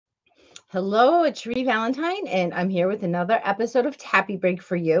Hello, it's Ree Valentine, and I'm here with another episode of Tappy Break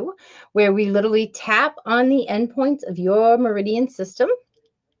for you, where we literally tap on the endpoints of your meridian system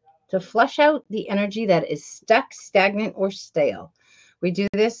to flush out the energy that is stuck, stagnant, or stale. We do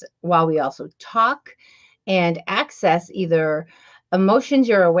this while we also talk and access either emotions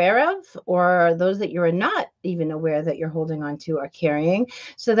you're aware of or those that you're not even aware that you're holding on to or carrying,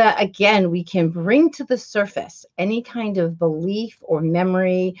 so that again we can bring to the surface any kind of belief or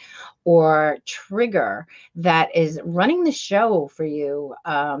memory or trigger that is running the show for you,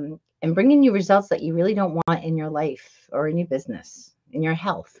 and bringing you results that you really don't want in your life or in your business, in your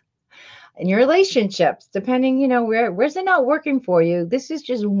health, in your relationships, depending, where's it not working for you. This is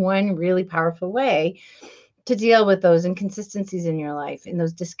just one really powerful way to deal with those inconsistencies in your life and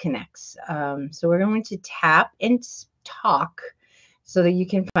those disconnects. So we're going to tap and talk so that you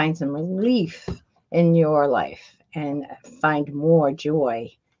can find some relief in your life and find more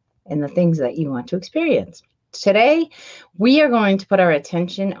joy in the things that you want to experience. Today, we are going to put our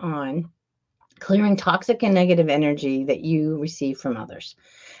attention on clearing toxic and negative energy that you receive from others.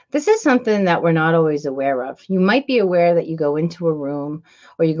 This is something that we're not always aware of. You might be aware that you go into a room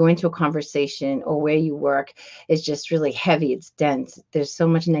or you go into a conversation or where you work is just really heavy. It's dense. There's so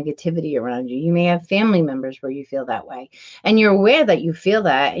much negativity around you. You may have family members where you feel that way, and you're aware that you feel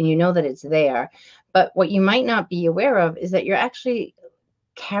that and you know that it's there. But what you might not be aware of is that you're actually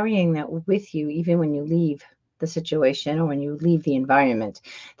carrying that with you even when you leave the situation or when you leave the environment,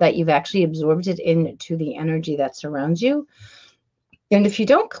 that you've actually absorbed it into the energy that surrounds you. And if you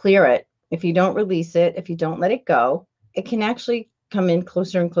don't clear it, if you don't release it, if you don't let it go, it can actually come in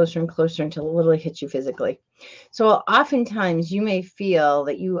closer and closer and closer until it literally hits you physically. So oftentimes you may feel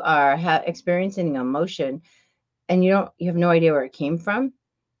that you are experiencing an emotion and you have no idea where it came from.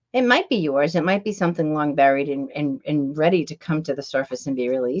 It might be yours. It might be something long buried and ready to come to the surface and be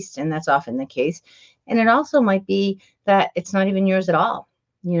released. And that's often the case. And it also might be that it's not even yours at all.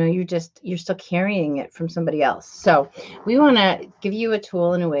 You're still carrying it from somebody else. So we want to give you a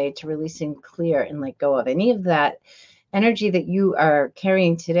tool and a way to release and clear and let go of any of that energy that you are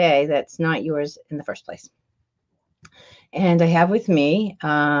carrying today that's not yours in the first place. And I have with me,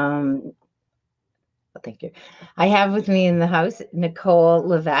 thank you. I have with me in the house Nicole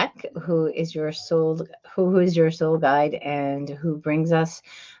Levesque, who is your soul guide and who brings us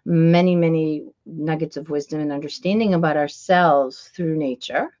many, many nuggets of wisdom and understanding about ourselves through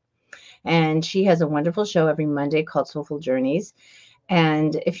nature. And she has a wonderful show every Monday called Soulful Journeys.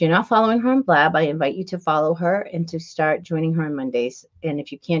 And if you're not following her on Blab, I invite you to follow her and to start joining her on Mondays. And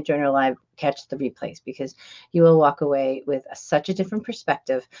if you can't join her live, catch the replays, because you will walk away with such a different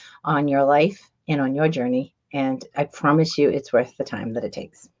perspective on your life and on your journey. And I promise you it's worth the time that it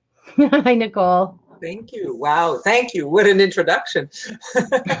takes. Hi, Nicole. Thank you. Wow. Thank you. What an introduction.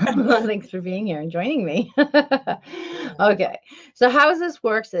 Well, thanks for being here and joining me. Okay. So how this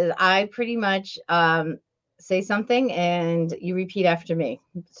works is I pretty much say something and you repeat after me.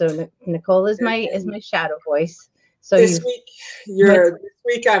 So Nicole is my shadow voice. So this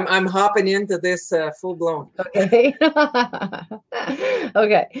week I'm hopping into this full blown. Okay.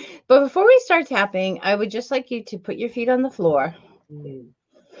 Okay. But before we start tapping, I would just like you to put your feet on the floor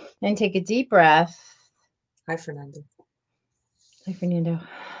and take a deep breath. Hi, Fernando. Hi, Fernando.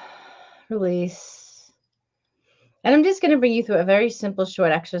 Release. And I'm just going to bring you through a very simple,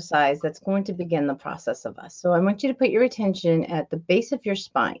 short exercise that's going to begin the process of us. So I want you to put your attention at the base of your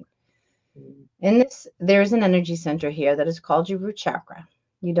spine. In this, there's an energy center here that is called your root chakra.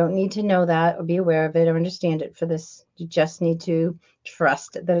 You don't need to know that or be aware of it or understand it for this. You just need to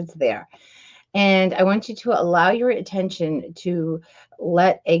trust that it's there. And I want you to allow your attention to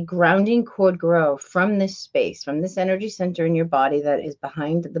let a grounding cord grow from this space, from this energy center in your body that is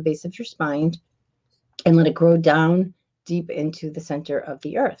behind the base of your spine, and let it grow down deep into the center of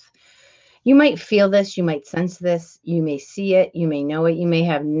the earth. You might feel this, you might sense this, you may see it, you may know it, you may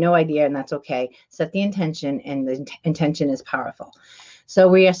have no idea, and that's okay. Set the intention, and the intention is powerful. So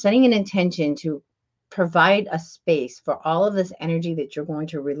we are setting an intention to provide a space for all of this energy that you're going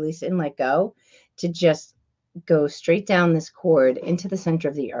to release and let go to just go straight down this cord into the center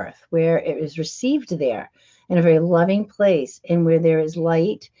of the earth, where it is received there in a very loving place and where there is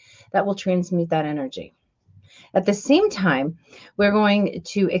light that will transmute that energy. At the same time, we're going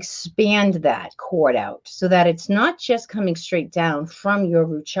to expand that cord out so that it's not just coming straight down from your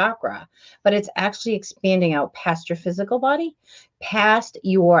root chakra, but it's actually expanding out past your physical body, past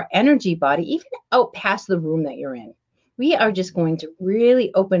your energy body, even out past the room that you're in. We are just going to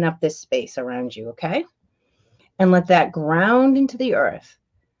really open up this space around you, okay? And let that ground into the earth.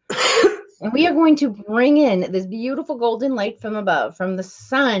 And we are going to bring in this beautiful golden light from above, from the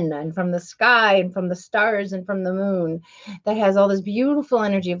sun and from the sky and from the stars and from the moon that has all this beautiful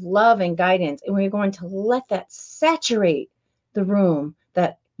energy of love and guidance. And we're going to let that saturate the room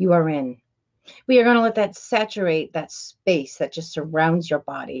that you are in. We are going to let that saturate that space that just surrounds your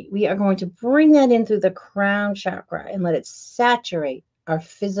body. We are going to bring that in through the crown chakra and let it saturate our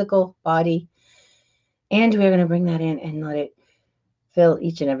physical body. And we are going to bring that in and let it fill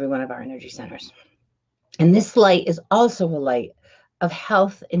each and every one of our energy centers. And this light is also a light of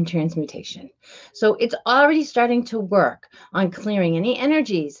health and transmutation. So it's already starting to work on clearing any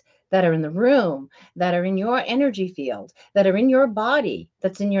energies that are in the room, that are in your energy field, that are in your body,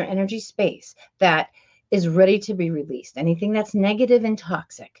 that's in your energy space, that is ready to be released. Anything that's negative and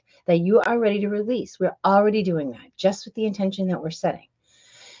toxic that you are ready to release, we're already doing that just with the intention that we're setting.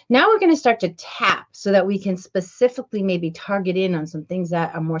 Now we're going to start to tap so that we can specifically maybe target in on some things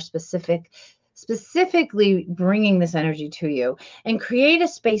that are more specific, specifically bringing this energy to you and create a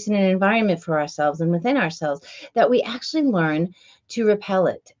space and an environment for ourselves and within ourselves that we actually learn to repel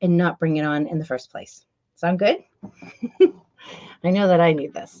it and not bring it on in the first place. Sound good? I know that I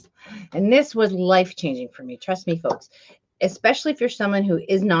need this. And this was life-changing for me. Trust me, folks, especially if you're someone who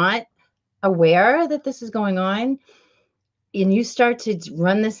is not aware that this is going on, and you start to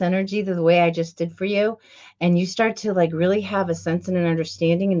run this energy the way I just did for you, and you start to like really have a sense and an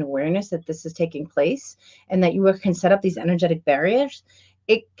understanding and awareness that this is taking place and that you can set up these energetic barriers,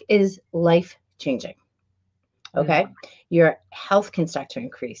 it is life changing. Okay. Mm-hmm. Your health can start to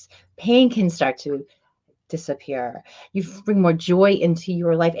increase. Pain can start to disappear. You bring more joy into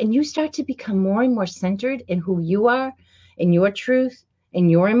your life and you start to become more and more centered in who you are, in your truth, in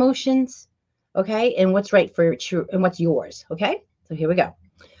your emotions. Okay. And what's right for you and what's yours. Okay. So here we go.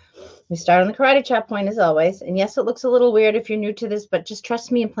 We start on the karate chop point as always. And yes, it looks a little weird if you're new to this, but just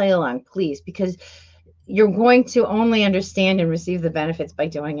trust me and play along, please, because you're going to only understand and receive the benefits by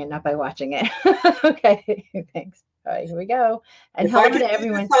doing it, not by watching it. Okay. Thanks. All right, here we go. And if hello I can to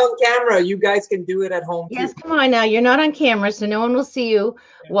everyone. Do this on camera, you guys can do it at home too. Yes, come on now. You're not on camera, so no one will see you.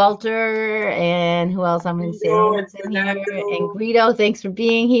 Walter and who else I'm going to say? In here. And Guido, thanks for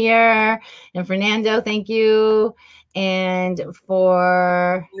being here. And Fernando, thank you. And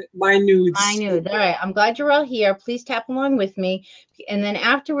for my nudes. All right. I'm glad you're all here. Please tap along with me. And then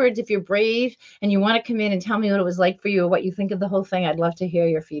afterwards, if you're brave and you want to come in and tell me what it was like for you or what you think of the whole thing, I'd love to hear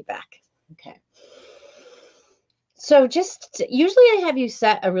your feedback. Okay. So usually I have you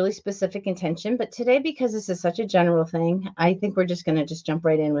set a really specific intention, but today, because this is such a general thing, I think we're just going to jump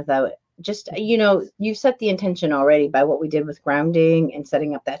right in without you set the intention already by what we did with grounding and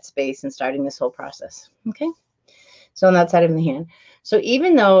setting up that space and starting this whole process. Okay. So on that side of the hand. So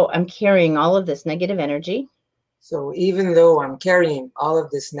even though I'm carrying all of this negative energy. Excuse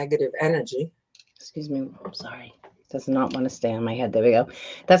me. I'm sorry. It does not want to stay on my head. There we go.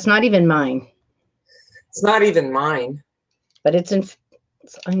 That's not even mine. It's not even mine. But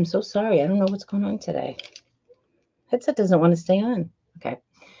I'm so sorry. I don't know what's going on today. Headset doesn't want to stay on. Okay.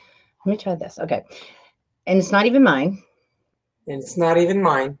 Let me try this. Okay. And it's not even mine.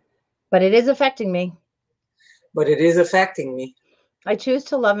 But it is affecting me. I choose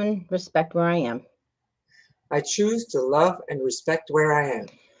to love and respect where I am.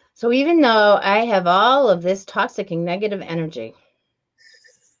 So even though I have all of this toxic and negative energy.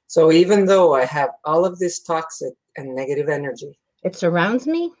 It surrounds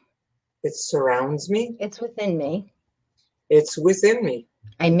me. It's within me.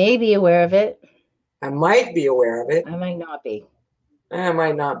 I may be aware of it. I might be aware of it. I might not be. I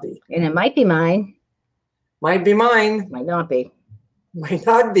might not be. And it might be mine. Might be mine. Might not be. Might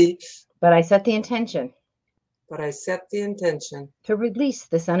not be. But I set the intention. To release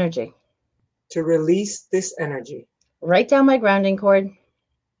this energy. Right down my grounding cord.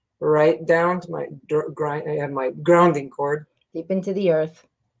 Right down to my grounding cord. Deep into the earth.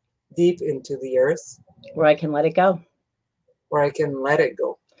 Where I can let it go.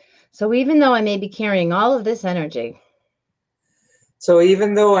 So even though I may be carrying all of this energy.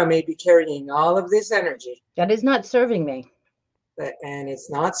 That is not serving me. And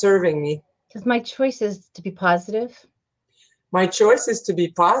it's not serving me. Because my choice is to be positive. And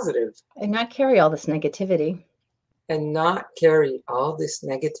not carry all this negativity.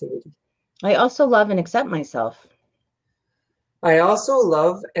 I also love and accept myself.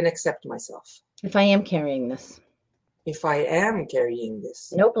 If I am carrying this.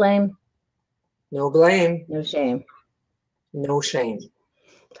 No blame. No shame.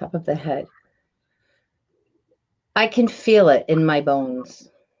 Top of the head. I can feel it in my bones.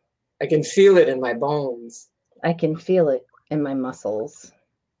 I can feel it in my muscles.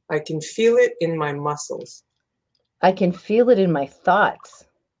 I can feel it in my muscles. I can feel it in my thoughts.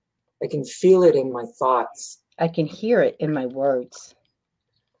 I can feel it in my thoughts. I can hear it in my words.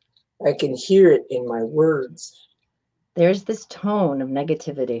 I can hear it in my words. There's this tone of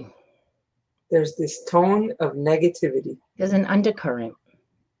negativity. There's this tone of negativity. There's an undercurrent.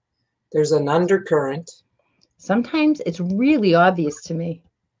 There's an undercurrent. Sometimes it's really obvious to me.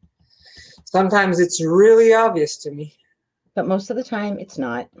 Sometimes it's really obvious to me. But most of the time, it's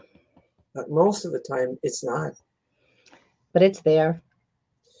not. But most of the time, it's not. But it's there.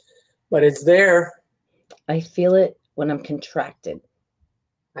 But it's there. I feel it when I'm contracted.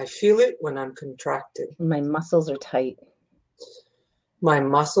 I feel it when I'm contracted. My muscles are tight. My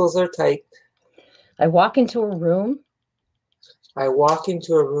muscles are tight. I walk into a room. I walk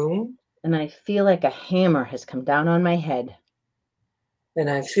into a room. And I feel like a hammer has come down on my head. And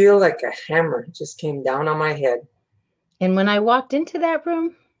I feel like a hammer just came down on my head. And when I walked into that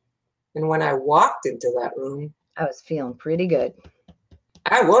room. And when I walked into that room. I was feeling pretty good.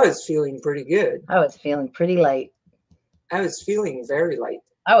 I was feeling pretty good. I was feeling pretty light. I was feeling very light.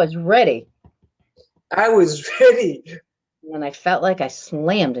 I was ready. I was ready. And I felt like I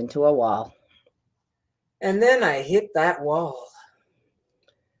slammed into a wall. And then I hit that wall.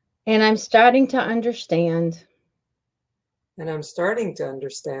 And I'm starting to understand. And I'm starting to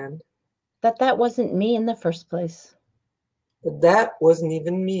understand. That wasn't me in the first place. That wasn't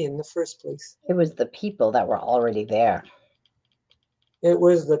even me in the first place. It was the people that were already there. It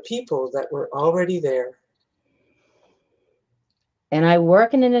was the people that were already there. And I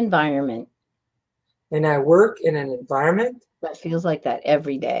work in an environment. And I work in an environment. That feels like that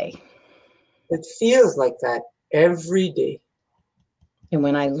every day. It feels like that every day. And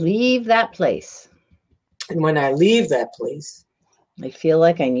when I leave that place. And when I leave that place. I feel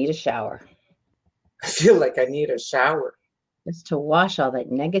like I need a shower. I feel like I need a shower. Just to wash all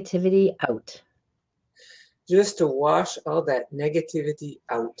that negativity out. Just to wash all that negativity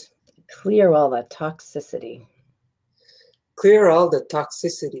out. Clear all that toxicity. Clear all the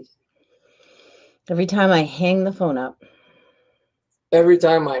toxicity. Every time I hang the phone up. Every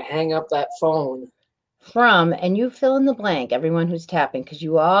time I hang up that phone. From, and you fill in the blank, everyone who's tapping, because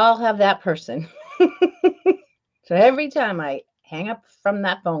you all have that person. So every time I hang up from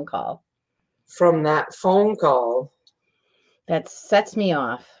that phone call. From that phone call. That sets me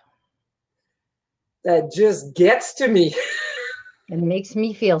off. That just gets to me. And makes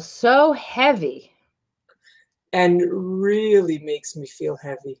me feel so heavy. And really makes me feel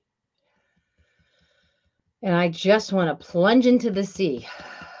heavy. And I just want to plunge into the sea.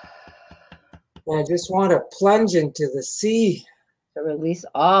 And I just want to plunge into the sea. To release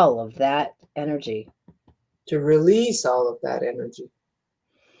all of that energy. To release all of that energy.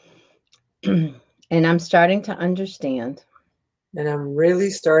 And I'm starting to understand. And I'm really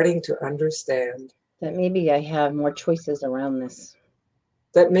starting to understand. That maybe I have more choices around this.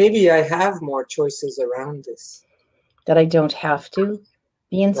 That maybe I have more choices around this. That I don't have to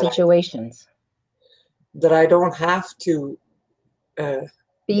be in situations. That I don't have to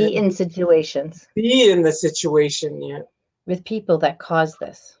be in situations. Be in the situation yet. With people that cause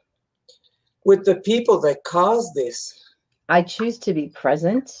this. With the people that cause this. I choose to be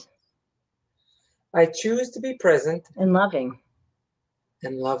present. I choose to be present. And loving.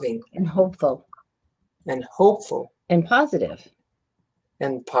 And loving. And hopeful. And hopeful. And positive.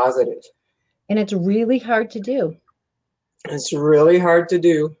 And positive. And it's really hard to do. It's really hard to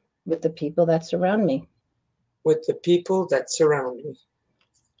do. With the people that surround me. With the people that surround me.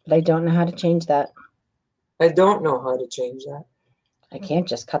 But I don't know how to change that. I don't know how to change that. I can't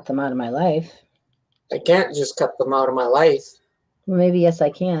just cut them out of my life. I can't just cut them out of my life. Well, maybe yes, I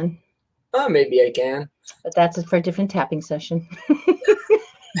can. Maybe I can. But that's for a different tapping session.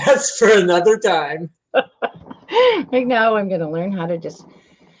 That's for another time. Right now, I'm going to learn how to just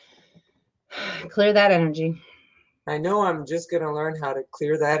clear that energy. I know I'm just going to learn how to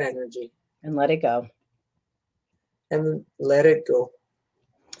clear that energy. And let it go. And let it go.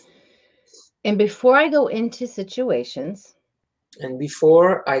 And before I go into situations. And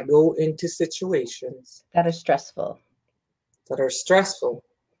before I go into situations. That are stressful. That are stressful.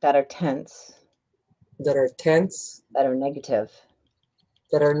 That are tense. That are tense. That are negative.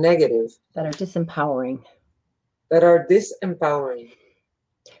 That are negative. That are disempowering. That are disempowering.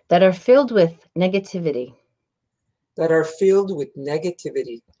 That are filled with negativity. That are filled with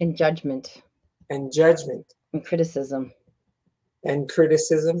negativity. And judgment. And judgment. And criticism. And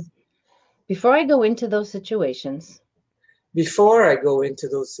criticism. Before I go into those situations. Before I go into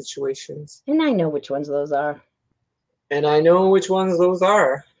those situations. And I know which ones those are. And I know which ones those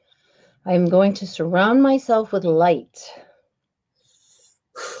are. I'm going to surround myself with light.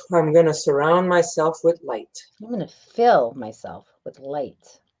 I'm going to surround myself with light. I'm going to fill myself with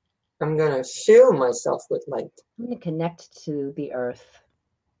light. I'm going to fill myself with light. I'm going to connect to the earth.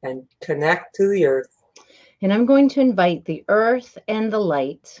 And connect to the earth. And I'm going to invite the earth and the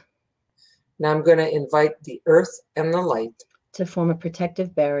light. And I'm going to invite the earth and the light. To form a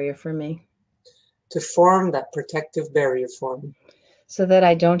protective barrier for me. To form that protective barrier for me. So that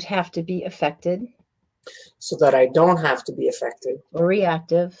I don't have to be affected. So that I don't have to be affected. Or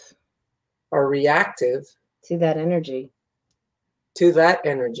reactive. Or reactive. To that energy. To that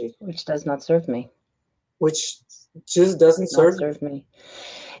energy. Which does not serve me. Which just doesn't serve me.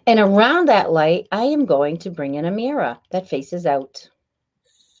 And around that light, I am going to bring in a mirror that faces out.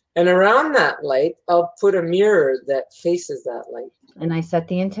 And around that light, I'll put a mirror that faces that light. And I set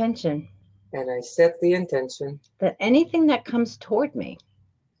the intention. And I set the intention. That anything that comes toward me.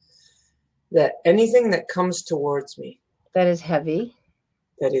 That anything that comes towards me. That is heavy.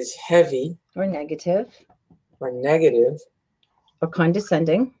 That is heavy. Or negative. Or negative. Or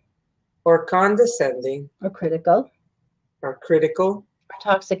condescending. Or condescending. Or critical. Or critical. Or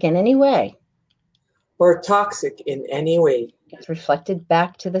toxic in any way. Or toxic in any way. It's reflected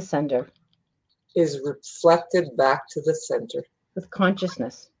back to the sender. Is reflected back to the center. With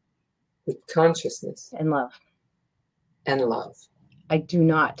consciousness. With consciousness. And love. And love. I do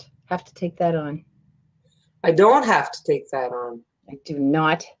not have to take that on. I don't have to take that on. I do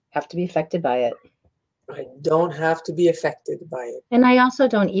not have to be affected by it. I don't have to be affected by it. And I also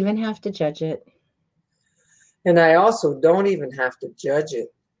don't even have to judge it. And I also don't even have to judge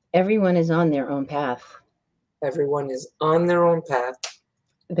it. Everyone is on their own path. Everyone is on their own path.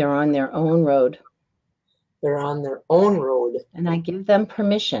 They're on their own road. They're on their own road. And I give them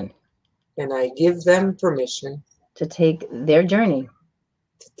permission. And I give them permission. To take their journey.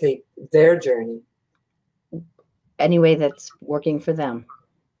 To take their journey. Any way that's working for them.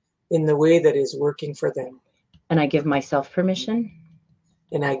 In the way that is working for them. And I give myself permission.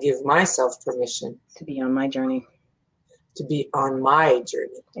 And I give myself permission. To be on my journey. To be on my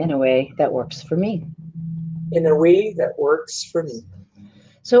journey. In a way that works for me. In a way that works for me.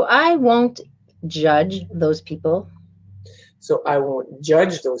 So I won't judge those people. So I won't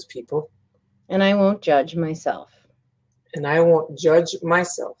judge those people. And I won't judge myself. And I won't judge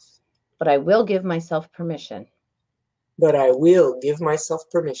myself. But I will give myself permission. But I will give myself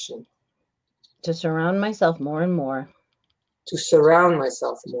permission. To surround myself more and more. To surround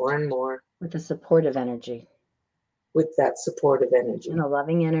myself more and more. With a supportive energy. With that supportive energy. And a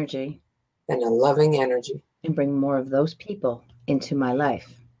loving energy. And a loving energy. And bring more of those people into my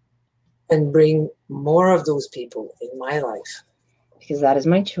life. And bring more of those people in my life. Because that is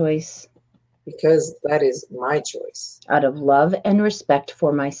my choice. Because that is my choice. Out of love and respect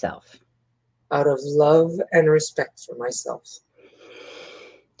for myself. Out of love and respect for myself.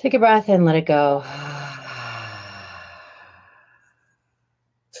 Take a breath and let it go.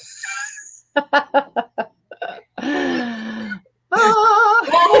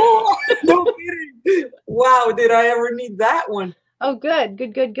 Oh, no kidding. Wow, did I ever need that one? Oh, good,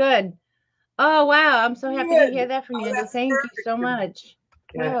 good, good, good. Oh, wow. I'm so happy to hear that from you. Thank you so much.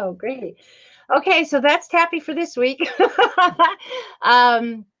 Yeah. Oh, great. Okay, so that's Tappy for this week.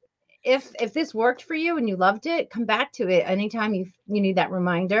 If this worked for you and you loved it, come back to it anytime you need that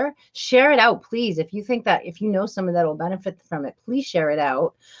reminder. Share it out, please. If you think that, if you know someone that will benefit from it, please share it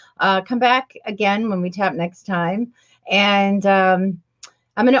out. Come back again when we tap next time. And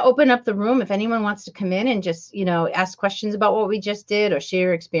I'm going to open up the room if anyone wants to come in and just, ask questions about what we just did or share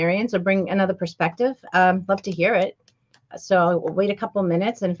your experience or bring another perspective. Love to hear it. So we'll wait a couple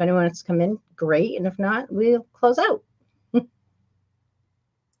minutes, and if anyone wants to come in, great. And if not, we'll close out.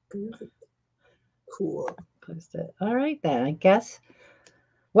 Cool. Post it. All right, then, I guess.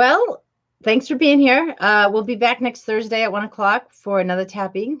 Well, thanks for being here. We'll be back next Thursday at 1 o'clock for another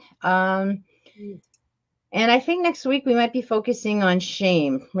tapping. And I think next week we might be focusing on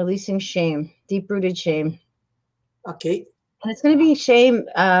shame, releasing shame, deep-rooted shame. Okay. And it's going to be shame.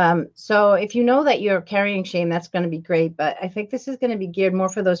 So if you know that you're carrying shame, that's going to be great. But I think this is going to be geared more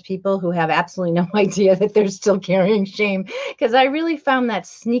for those people who have absolutely no idea that they're still carrying shame. Because I really found that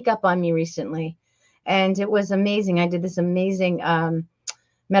sneak up on me recently. And it was amazing. I did this amazing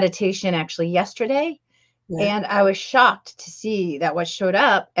meditation actually yesterday. Yeah. And I was shocked to see that what showed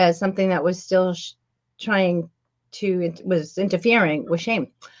up as something that was still was interfering with shame.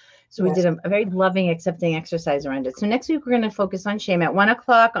 So we did a very loving, accepting exercise around it. So next week, we're going to focus on shame at 1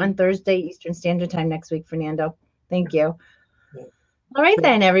 o'clock on Thursday, Eastern Standard Time next week, Fernando. Thank you. All right,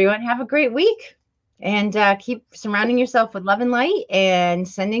 then, everyone. Have a great week. And keep surrounding yourself with love and light and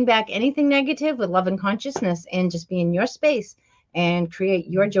sending back anything negative with love and consciousness and just be in your space and create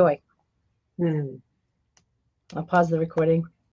your joy. Hmm. I'll pause the recording.